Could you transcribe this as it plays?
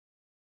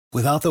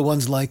Without the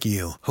ones like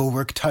you, who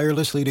work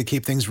tirelessly to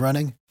keep things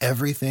running,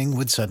 everything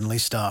would suddenly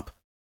stop.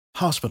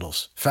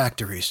 Hospitals,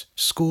 factories,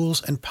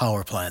 schools, and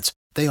power plants,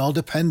 they all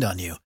depend on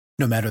you.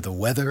 No matter the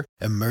weather,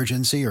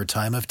 emergency, or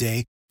time of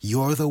day,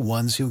 you're the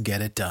ones who get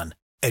it done.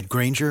 At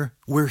Grainger,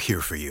 we're here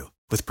for you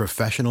with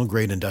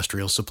professional-grade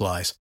industrial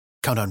supplies.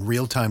 Count on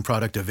real-time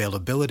product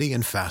availability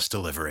and fast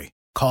delivery.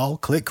 Call,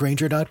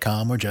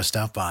 clickgrainger.com, or just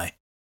stop by.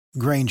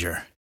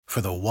 Grainger, for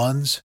the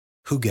ones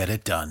who get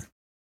it done.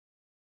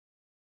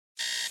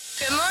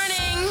 Good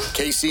morning.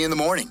 KC in the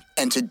morning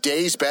and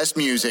today's best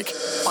music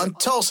on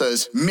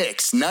Tulsa's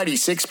Mix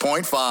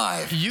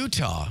 96.5.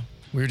 Utah,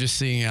 we were just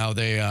seeing how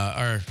they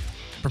are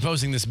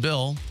proposing this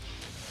bill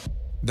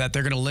that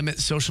they're going to limit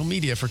social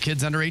media for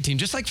kids under 18,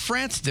 just like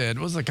France did. It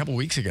was a couple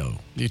weeks ago.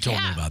 You told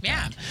me about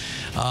that.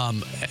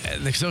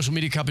 The social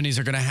media companies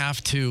are going to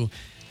have to,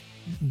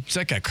 it's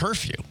like a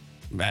curfew.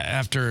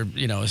 After,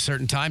 a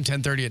certain time,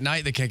 10:30 at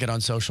night, they can't get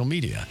on social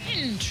media.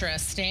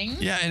 Interesting.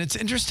 Yeah, and it's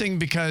interesting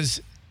because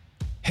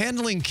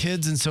handling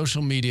kids in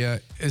social media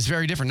is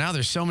very different. Now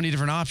there's so many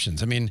different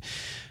options. I mean,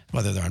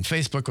 whether they're on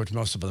Facebook, which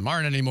most of them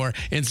aren't anymore,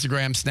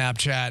 Instagram,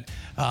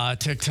 Snapchat,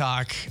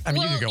 TikTok. I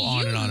mean, you could go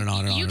on and on and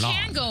on and on. You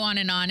can go on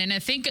and on. And I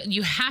think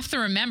you have to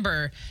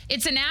remember,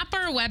 it's an app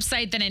or a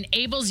website that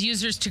enables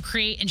users to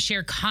create and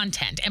share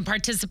content and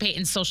participate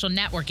in social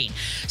networking.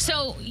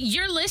 So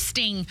you're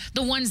listing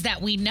the ones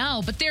that we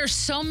know, but there are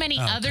so many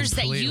others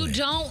completely. that you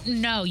don't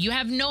know. You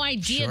have no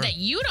idea Sure. that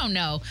you don't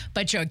know,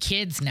 but your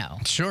kids know.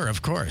 Sure,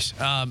 of course.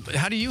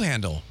 How do you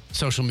handle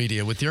social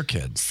media with your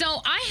kids?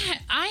 So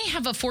I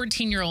have a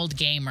 14-year-old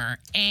gamer,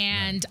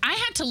 and I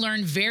had to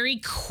learn very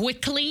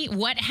quickly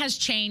what has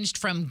changed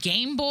from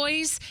Game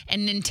Boys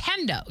and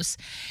Nintendos.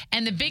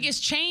 And the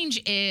biggest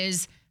change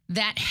is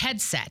that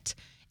headset.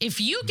 If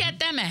you get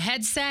them a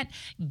headset,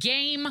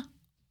 game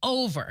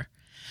over.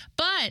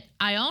 But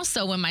I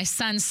also, when my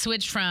son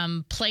switched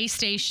from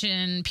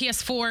PlayStation,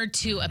 PS4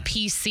 to a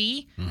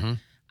PC,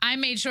 I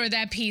made sure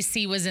that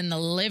PC was in the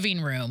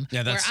living room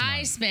where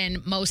I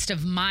spend most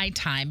of my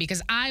time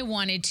because I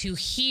wanted to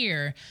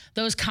hear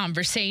those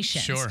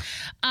conversations. Sure.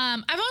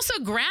 I've also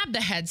grabbed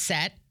the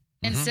headset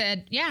and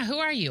said, who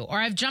are you? Or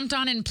I've jumped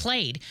on and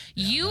played.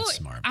 That's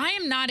smart. I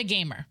am not a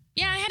gamer.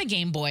 Yeah, I had a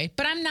Game Boy,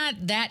 but I'm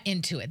not that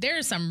into it. There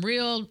are some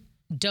real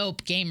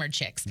dope gamer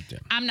chicks. Yeah.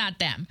 I'm not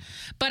them.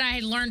 But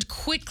I learned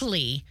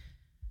quickly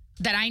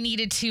that I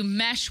needed to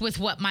mesh with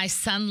what my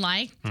son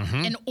liked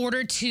in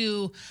order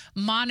to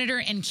monitor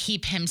and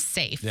keep him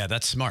safe. Yeah,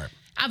 that's smart.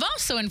 I've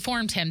also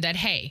informed him that,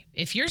 hey,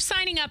 if you're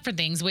signing up for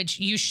things, which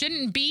you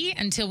shouldn't be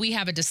until we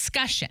have a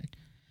discussion,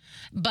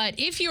 but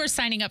if you are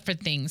signing up for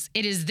things,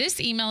 it is this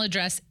email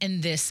address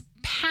and this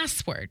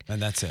password.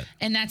 And that's it.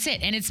 And that's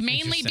it. And it's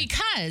mainly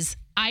because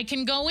I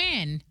can go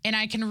in and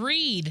I can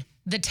read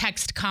the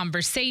text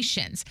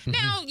conversations.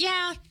 Now,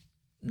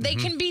 they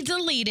can be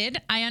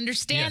deleted. I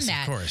understand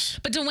that. Yes, of course.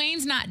 But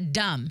Dwayne's not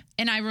dumb.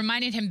 And I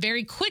reminded him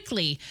very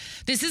quickly,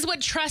 this is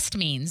what trust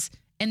means.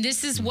 And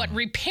this is what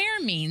repair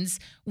means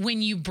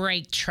when you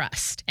break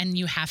trust. And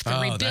you have to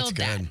rebuild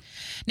that.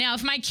 Now,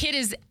 if my kid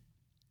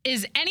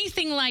is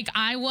anything like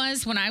I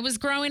was when I was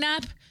growing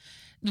up,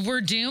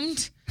 we're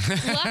doomed.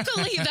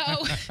 Luckily,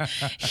 though,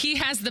 he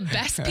has the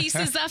best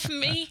pieces of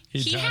me.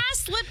 He has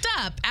slipped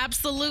up,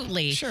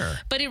 absolutely. Sure.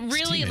 But it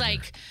really,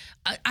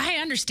 I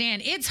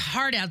understand. It's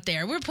hard out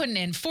there. We're putting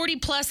in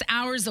 40-plus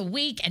hours a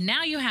week, and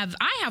now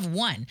I have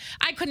one.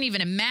 I couldn't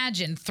even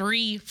imagine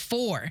 3,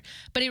 4.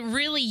 But it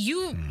really,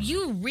 you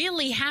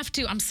really have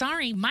to, I'm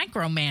sorry,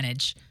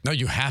 micromanage. No,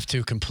 you have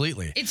to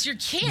completely. It's your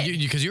kid.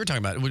 Because you were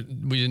talking about, we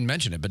didn't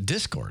mention it, but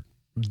Discord.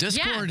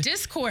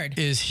 Discord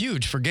is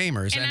huge for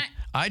gamers. And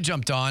I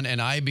jumped on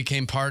and I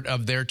became part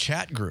of their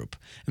chat group.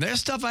 And there's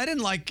stuff I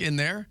didn't like in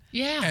there.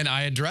 Yeah. And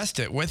I addressed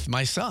it with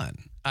my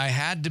son. I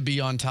had to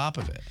be on top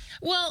of it.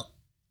 Well,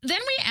 then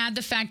we add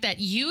the fact that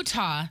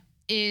Utah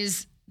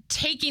is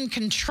taking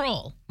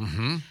control.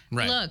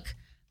 Right. Look,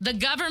 the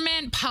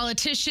government,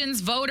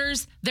 politicians,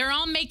 voters, they're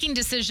all making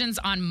decisions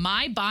on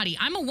my body.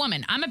 I'm a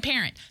woman. I'm a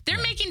parent.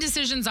 They're making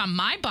decisions on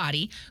my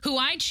body, who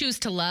I choose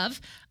to love.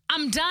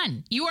 I'm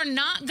done. You are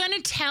not going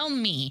to tell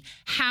me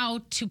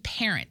how to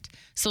parent.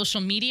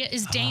 Social media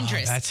is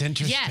dangerous. That's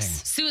interesting.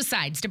 Yes.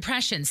 Suicides,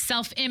 depression,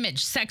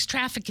 self-image, sex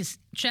trafficking.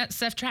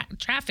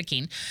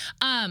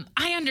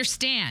 I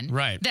understand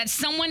that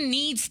someone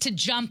needs to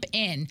jump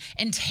in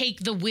and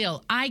take the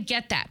wheel. I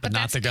get that. But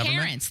not that's the government?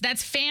 Parents.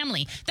 That's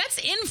family. That's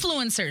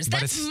influencers.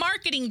 That's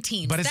marketing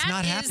teams. But it's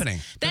not happening.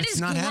 That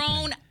is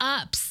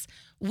grown-ups.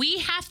 We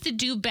have to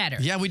do better.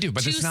 Yeah, we do,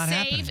 but it's not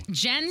happening. To save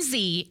Gen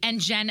Z and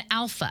Gen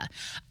Alpha.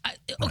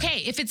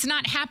 Okay, if it's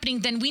not happening,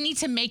 then we need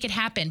to make it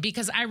happen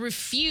because I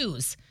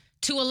refuse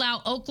to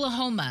allow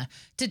Oklahoma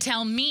to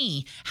tell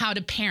me how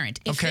to parent.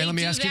 Let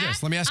me ask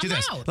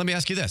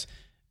you this.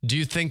 Do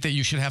you think that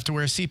you should have to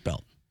wear a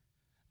seatbelt?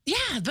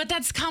 Yeah, but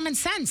that's common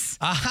sense.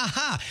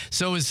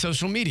 So is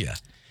social media.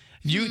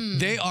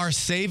 They are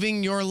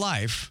saving your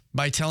life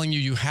by telling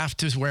you have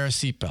to wear a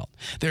seatbelt.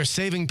 They're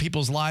saving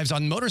people's lives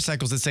on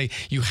motorcycles that say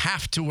you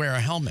have to wear a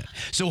helmet.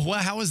 So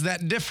how is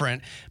that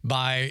different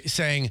by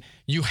saying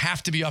you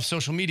have to be off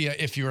social media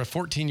if you're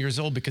 14 years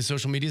old because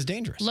social media is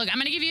dangerous? Look, I'm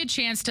going to give you a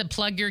chance to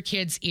plug your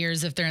kids'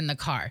 ears if they're in the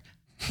car.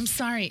 I'm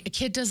sorry, a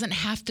kid doesn't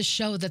have to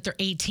show that they're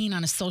 18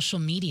 on a social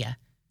media.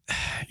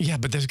 Yeah,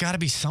 but there's got to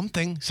be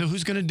something. So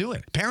who's going to do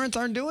it? Parents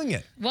aren't doing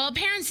it. Well,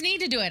 parents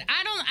need to do it.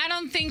 I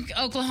don't think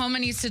Oklahoma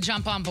needs to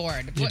jump on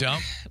board. You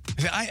don't?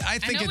 I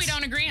think we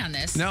don't agree on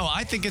this. No,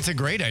 I think it's a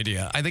great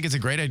idea. I think it's a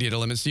great idea to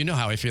limit. You know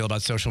how I feel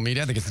about social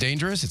media. I think it's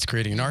dangerous. It's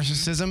creating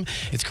narcissism.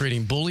 It's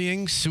creating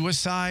bullying,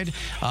 suicide.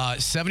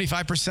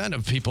 75%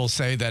 of people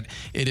say that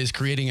it is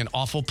creating an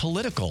awful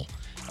political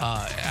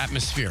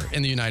atmosphere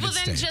in the United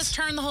States. Well, then just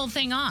turn the whole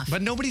thing off.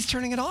 But nobody's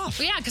turning it off.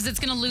 Well, yeah, because it's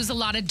going to lose a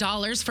lot of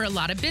dollars for a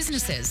lot of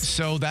businesses.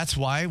 So that's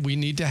why we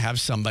need to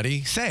have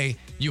somebody say,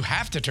 you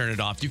have to turn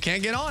it off. You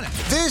can't get on it.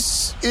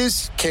 This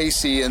is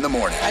KC in the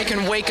Morning. I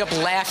can wake up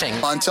laughing.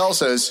 On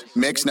Tulsa's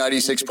Mix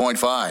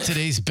 96.5.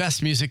 Today's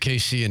best music,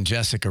 KC and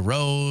Jessica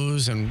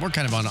Rose, and we're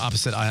kind of on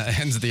opposite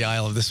ends of the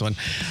aisle of this one.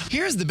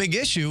 Here's the big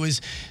issue is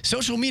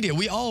social media.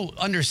 We all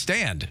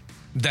understand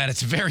that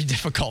it's very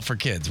difficult for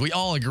kids. We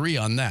all agree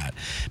on that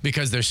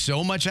because there's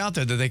so much out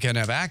there that they can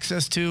have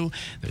access to.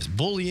 There's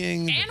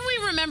bullying. And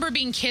we remember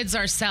being kids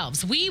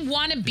ourselves. We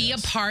want to be a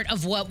part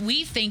of what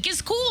we think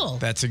is cool.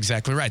 That's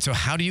exactly right. So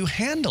how do you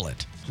handle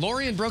it?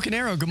 Lori in Broken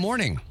Arrow, good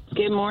morning.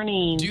 Good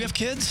morning. Do you have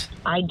kids?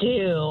 I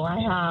do. I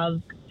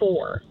have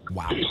 4.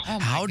 Wow.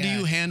 How do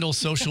you handle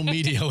social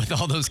media with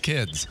all those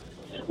kids?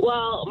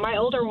 Well, my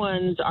older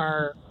ones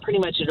are pretty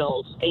much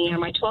adults. And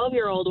my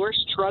 12-year-old, we're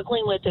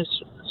struggling with this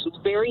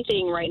very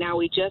thing right now.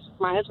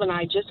 My husband and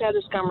I just had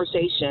this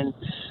conversation.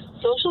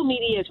 Social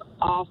media is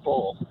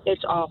awful.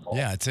 It's awful.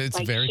 Yeah, it's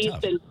very she's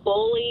tough. She's been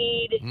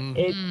bullied.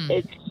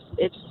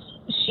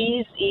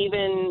 She's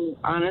even,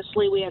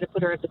 honestly, we had to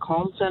put her at the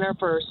Calm Center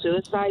for a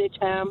suicide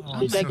attempt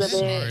because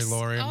of it. Sorry,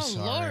 Lori. I'm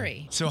sorry.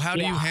 Lori. So how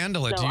do you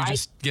handle it? So do you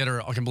just get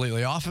her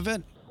completely off of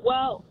it?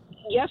 Well,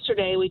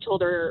 yesterday we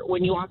told her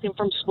when you walk in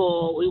from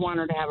school, we want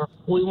us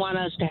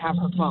to have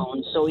her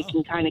phone so we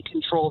can kind of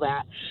control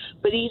that.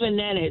 But even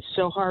then, it's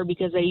so hard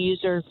because they use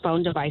their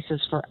phone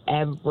devices for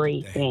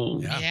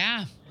everything.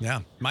 Yeah.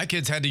 My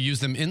kids had to use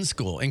them in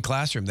school, in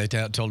classroom. They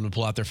told them to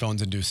pull out their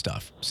phones and do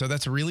stuff. So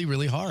that's really,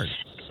 really hard.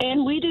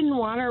 And we didn't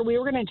want her. We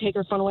were going to take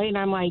her phone away. And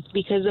I'm like,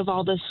 because of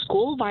all the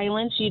school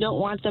violence, you don't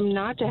want them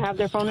not to have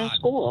their phone in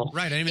school.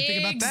 Right. I didn't even think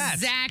about that.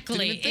 Exactly.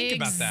 Didn't even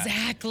think about that.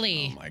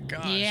 Exactly. Oh, my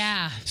gosh.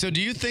 Yeah. So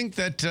do you think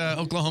that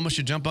Oklahoma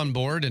should jump on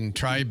board and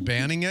try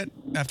banning it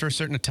after a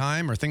certain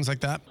time or things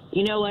like that?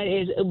 You know what?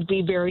 It would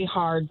be very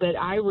hard, but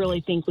I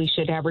really think we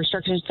should have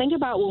restrictions. Think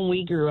about when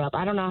we grew up.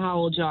 I don't know how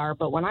old you are,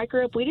 but when I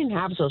grew up, we didn't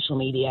have social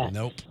media.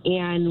 Nope.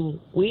 And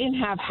we didn't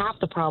have half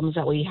the problems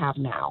that we have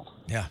now.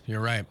 Yeah,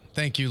 you're right.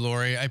 Thank you,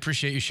 Lori. I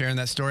appreciate you sharing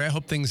that story. I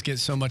hope things get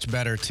so much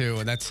better, too.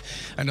 And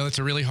I know it's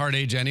a really hard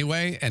age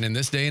anyway. And in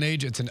this day and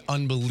age, it's an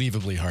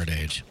unbelievably hard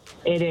age.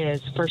 It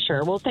is, for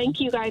sure. Well, thank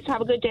you, guys.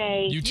 Have a good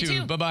day. You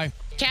too. Bye-bye.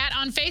 Kat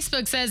on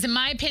Facebook says, in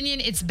my opinion,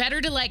 it's better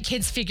to let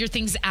kids figure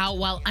things out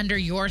while under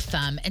your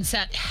thumb and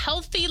set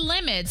healthy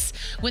limits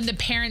when the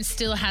parent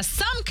still has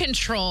some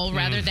control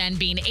rather than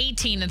being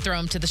 18 and throw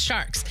them to the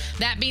sharks.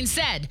 That being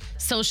said,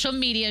 social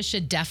media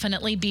should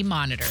definitely be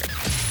monitored.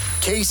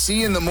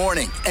 KC in the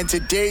Morning and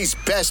today's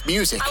best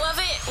music. I love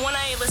it when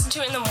I listen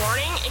to it in the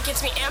morning. It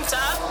gets me amped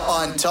up.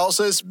 On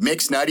Tulsa's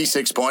Mix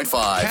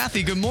 96.5.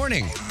 Kathy, good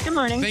morning. Good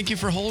morning. Thank you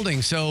for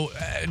holding. So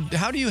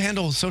how do you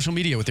handle social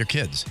media with your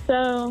kids?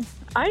 So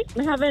I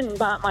haven't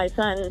bought my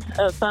son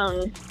a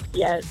phone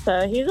yet.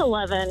 So he's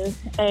 11,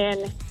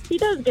 and he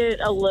does get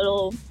a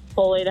little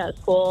bullied at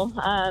school.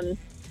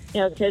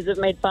 Kids have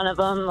made fun of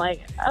him,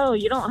 like, oh,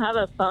 you don't have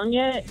a phone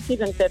yet? He's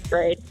in 5th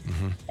grade.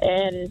 Mm-hmm.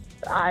 And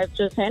I've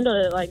just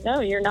handled it like,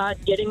 no, you're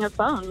not getting a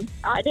phone.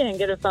 I didn't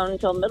get a phone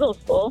until middle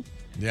school.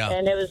 Yeah.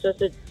 And it was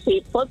just a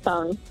cheap flip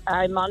phone.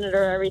 I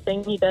monitor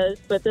everything he does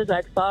with his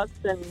Xbox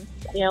and,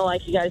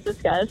 like you guys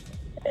discussed.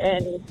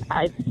 And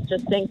I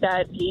just think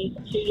that he's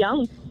too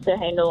young to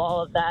handle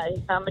all of that.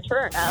 He's not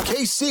mature enough.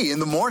 KC in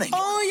the Morning.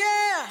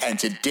 Oh, yeah. And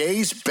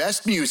today's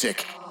best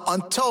music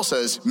on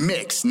Tulsa's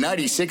Mix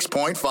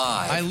 96.5.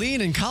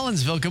 Eileen in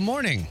Collinsville, good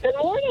morning. Good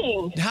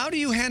morning. How do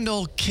you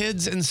handle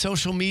kids and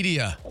social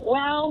media?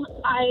 Well,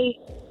 I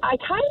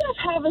kind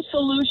of have a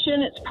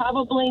solution. It's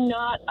probably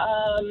not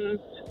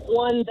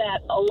one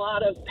that a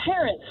lot of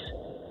parents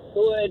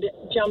would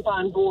jump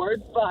on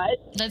board, but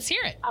let's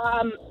hear it.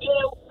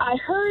 I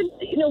heard,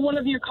 one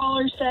of your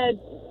callers said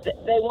that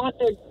they want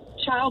their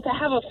child to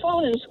have a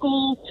phone in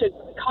school to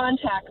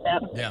contact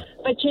them. Yeah.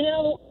 But,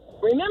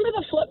 remember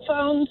the flip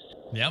phones?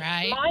 Yep.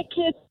 Right. My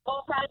kids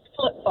all had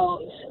flip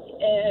phones,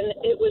 and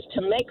it was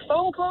to make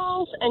phone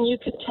calls, and you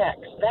could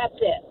text. That's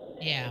it.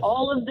 Yeah.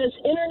 All of this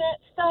internet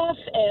stuff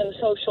and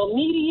social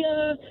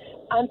media,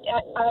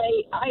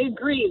 I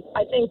agree.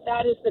 I think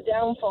that is the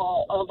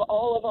downfall of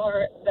all of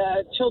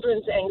the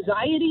children's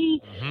anxiety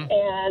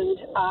and,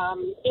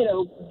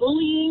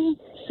 bullying.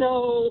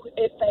 So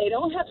if they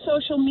don't have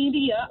social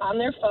media on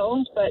their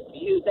phones, but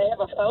they have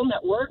a phone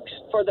that works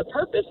for the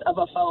purpose of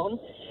a phone,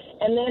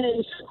 and then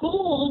in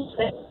schools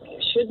that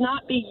should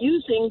not be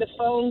using the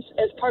phones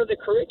as part of the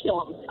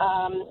curriculum.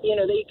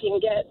 They can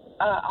get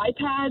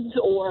iPads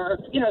or,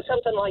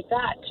 something like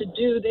that to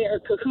do their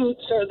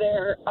Kahoots or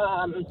their,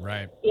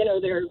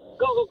 their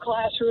Google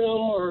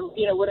Classroom or,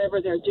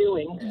 whatever they're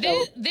doing.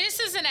 This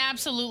is an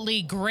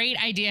absolutely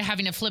great idea,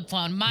 having a flip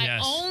phone. My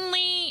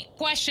only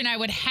question I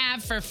would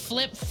have for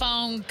flip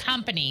phone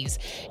companies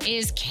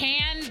is,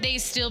 can they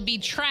still be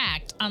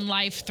tracked on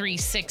Life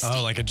 360?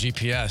 Oh, like a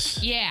GPS.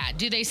 Yeah.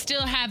 Do they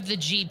still have the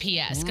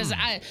GPS? Because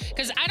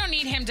I don't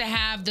need him to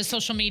have the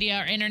social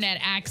media or internet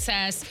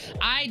access.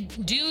 I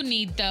do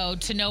need, though,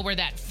 to know where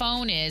that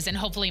phone is, and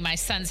hopefully my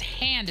son's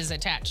hand is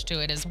attached to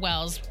it as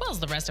well as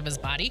the rest of his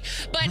body.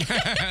 But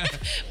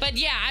but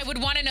yeah, I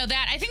would want to know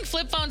that. I think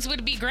flip phones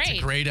would be great. It's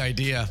a great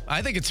idea.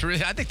 I think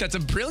that's a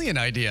brilliant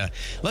idea.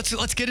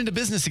 Let's get into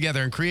business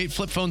together and create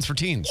flip phones for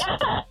teens.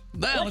 Yeah.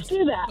 Let's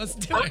do that. Let's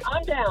do it.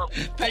 I'm down.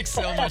 Thanks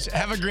so much.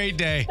 Have a great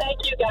day.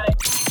 Thank you, guys.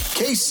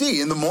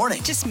 KC in the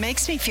morning. Just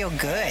makes me feel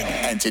good.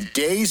 And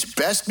today's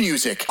best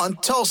music on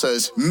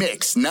Tulsa's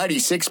Mix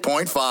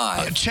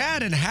 96.5.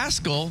 Chad and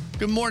Haskell,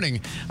 good morning.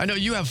 I know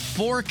you have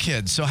 4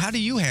 kids, so how do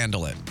you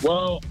handle it?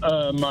 Well,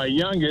 my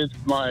youngest,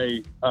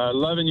 my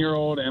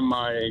 11-year-old and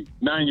my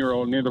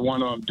 9-year-old, neither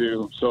one of them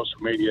do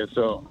social media,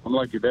 so I'm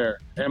lucky there.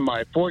 And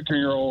my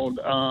 14-year-old,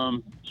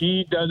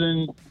 he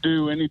doesn't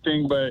do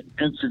anything but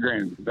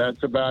Instagram.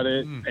 That's about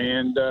it.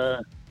 And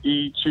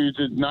he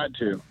chooses not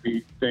to.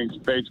 He thinks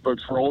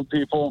Facebook's for old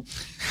people.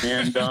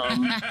 And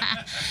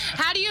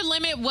how do you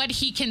limit what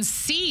he can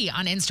see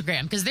on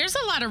Instagram? Because there's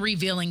a lot of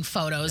revealing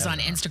photos on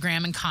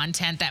Instagram and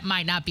content that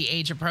might not be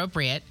age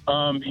appropriate.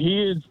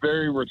 He is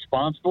very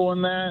responsible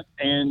in that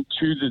and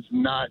chooses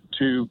not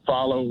to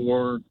follow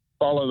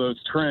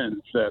those trends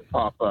that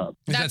pop up.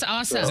 That's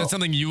awesome. Is that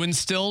something you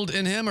instilled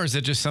in him, or is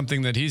it just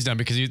something that he's done?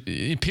 Because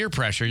peer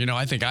pressure,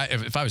 I think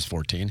if I was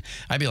 14,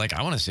 I'd be like,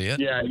 I want to see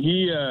it. Yeah,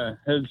 he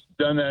has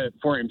done that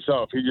for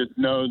himself. He just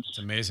knows it's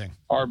amazing.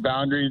 Our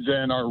boundaries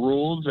and our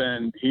rules,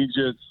 and he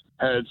just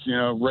has,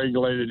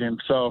 regulated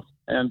himself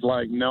and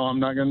like, no, I'm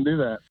not going to do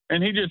that.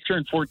 And he just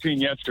turned 14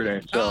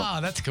 yesterday. So. Oh,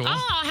 that's cool.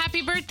 Oh,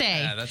 happy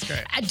birthday. Yeah, that's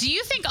great. Do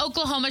you think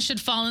Oklahoma should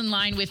fall in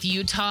line with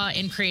Utah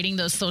in creating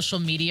those social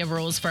media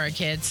rules for our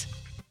kids?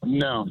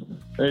 No,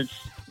 it's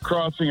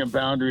crossing a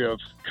boundary of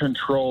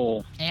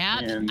control. Yeah,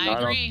 and I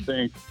agree. don't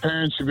think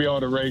parents should be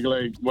able to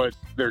regulate what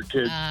their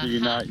kids see,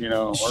 not,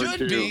 or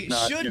should do.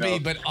 Be,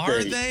 but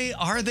are they?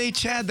 Are they,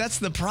 Chad? That's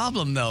the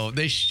problem, though.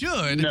 They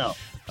should. No.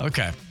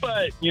 Okay.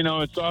 But,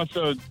 it's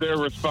also their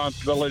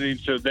responsibility,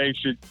 so they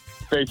should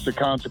face the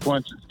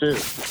consequences, too.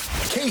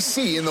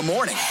 KC in the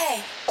morning.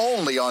 Hey.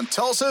 Only on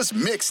Tulsa's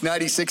Mix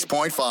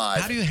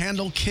 96.5. How do you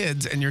handle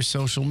kids and your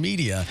social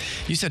media?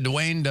 You said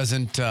Dwayne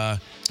doesn't...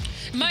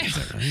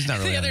 he's not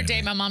really the other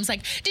day, my mom's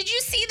like, did you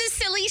see the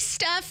silly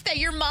stuff that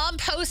your mom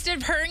posted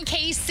of her and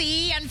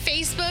KC on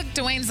Facebook?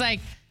 Dwayne's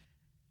like,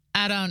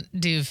 I don't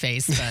do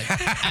Facebook.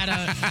 I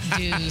don't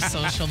do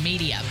social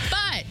media.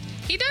 But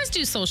he does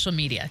do social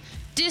media.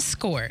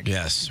 Discord.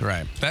 Yes,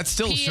 right. That's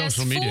still PS4.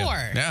 Social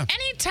media. Yeah.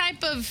 Any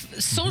type of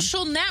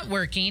social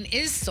networking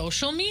is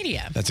social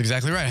media. That's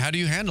exactly right. How do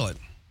you handle it?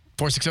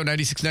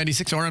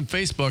 460-9696 or on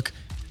Facebook.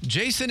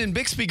 Jason in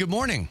Bixby, good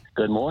morning.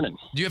 Good morning.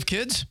 Do you have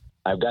kids?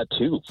 I've got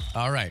 2.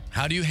 All right.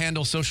 How do you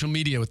handle social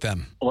media with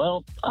them?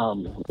 Well,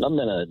 I've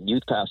been a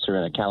youth pastor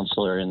and a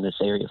counselor in this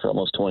area for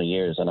almost 20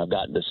 years, and I've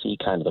gotten to see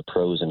kind of the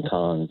pros and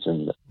cons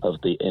of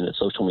the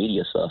social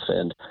media stuff,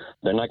 and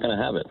they're not going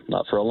to have it,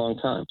 not for a long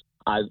time.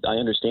 I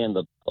understand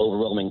the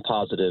overwhelming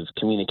positive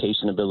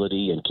communication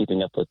ability and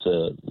keeping up with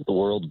the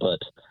world, but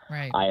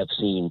right. I have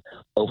seen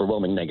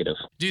overwhelming negative.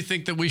 Do you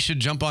think that we should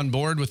jump on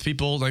board with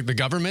people like the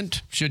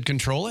government should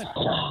control it?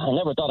 I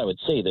never thought I would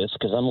say this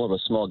because I'm more of a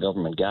small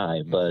government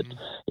guy, but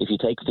if you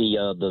take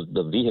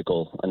the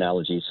vehicle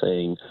analogy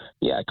saying,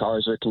 yeah,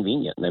 cars are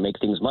convenient and they make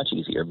things much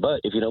easier,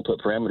 but if you don't put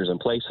parameters in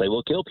place, they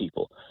will kill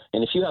people.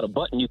 And if you had a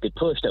button you could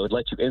push that would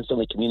let you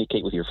instantly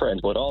communicate with your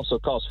friends, but it also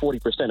costs 40%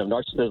 of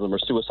narcissism or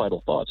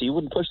suicidal thoughts, you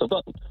wouldn't push the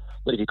button.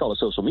 But if you call it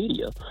social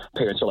media,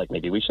 parents are like,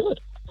 maybe we should.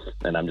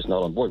 And I'm just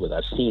not on board with it.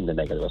 I've seen the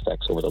negative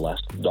effects over the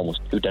last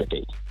almost 2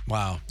 decades.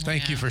 Wow.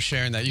 Thank you for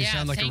sharing that. You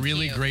sound like a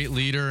really great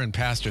leader and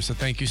pastor, so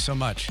thank you so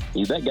much.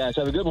 You bet, guys.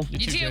 Have a good one. You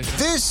too.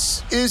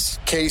 This is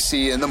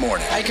KC in the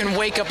morning. I can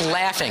wake up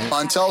laughing.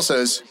 On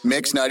Tulsa's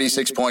Mix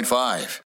 96.5.